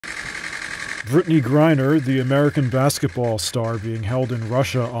Brittney Griner, the American basketball star being held in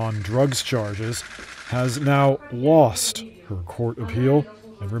Russia on drugs charges, has now lost her court appeal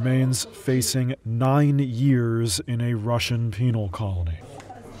and remains facing 9 years in a Russian penal colony.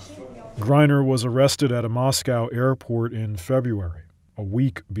 Griner was arrested at a Moscow airport in February, a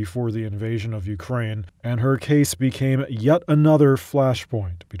week before the invasion of Ukraine, and her case became yet another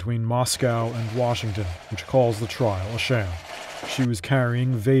flashpoint between Moscow and Washington, which calls the trial a sham. She was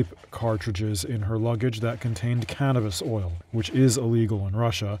carrying vape cartridges in her luggage that contained cannabis oil, which is illegal in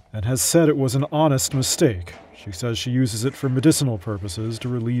Russia, and has said it was an honest mistake. She says she uses it for medicinal purposes to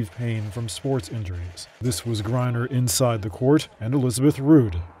relieve pain from sports injuries. This was Griner inside the court, and Elizabeth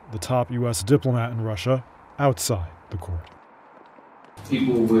Rood, the top U.S. diplomat in Russia, outside the court.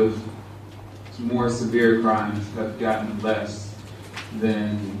 People with more severe crimes have gotten less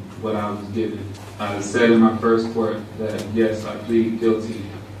than what I was given. I said in my first court that yes, I plead guilty.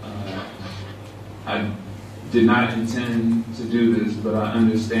 I did not intend to do this, but I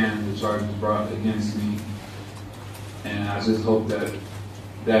understand the charges brought against me. And I just hope that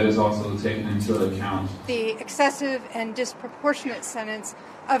that is also taken into account. The excessive and disproportionate sentence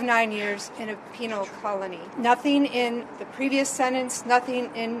of 9 years in a penal colony. Nothing in the previous sentence,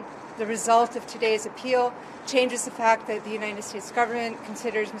 nothing in the result of today's appeal changes the fact that the United States government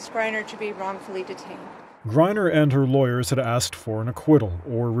considers Ms. Griner to be wrongfully detained. Griner and her lawyers had asked for an acquittal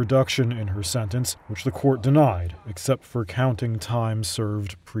or reduction in her sentence, which the court denied, except for counting time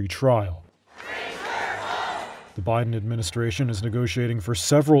served pre-trial. The Biden administration is negotiating for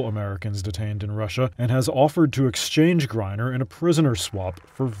several Americans detained in Russia and has offered to exchange Griner in a prisoner swap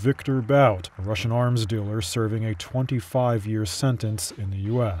for Victor Bout, a Russian arms dealer serving a 25-year sentence in the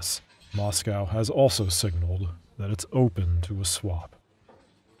U.S. Moscow has also signaled that it's open to a swap.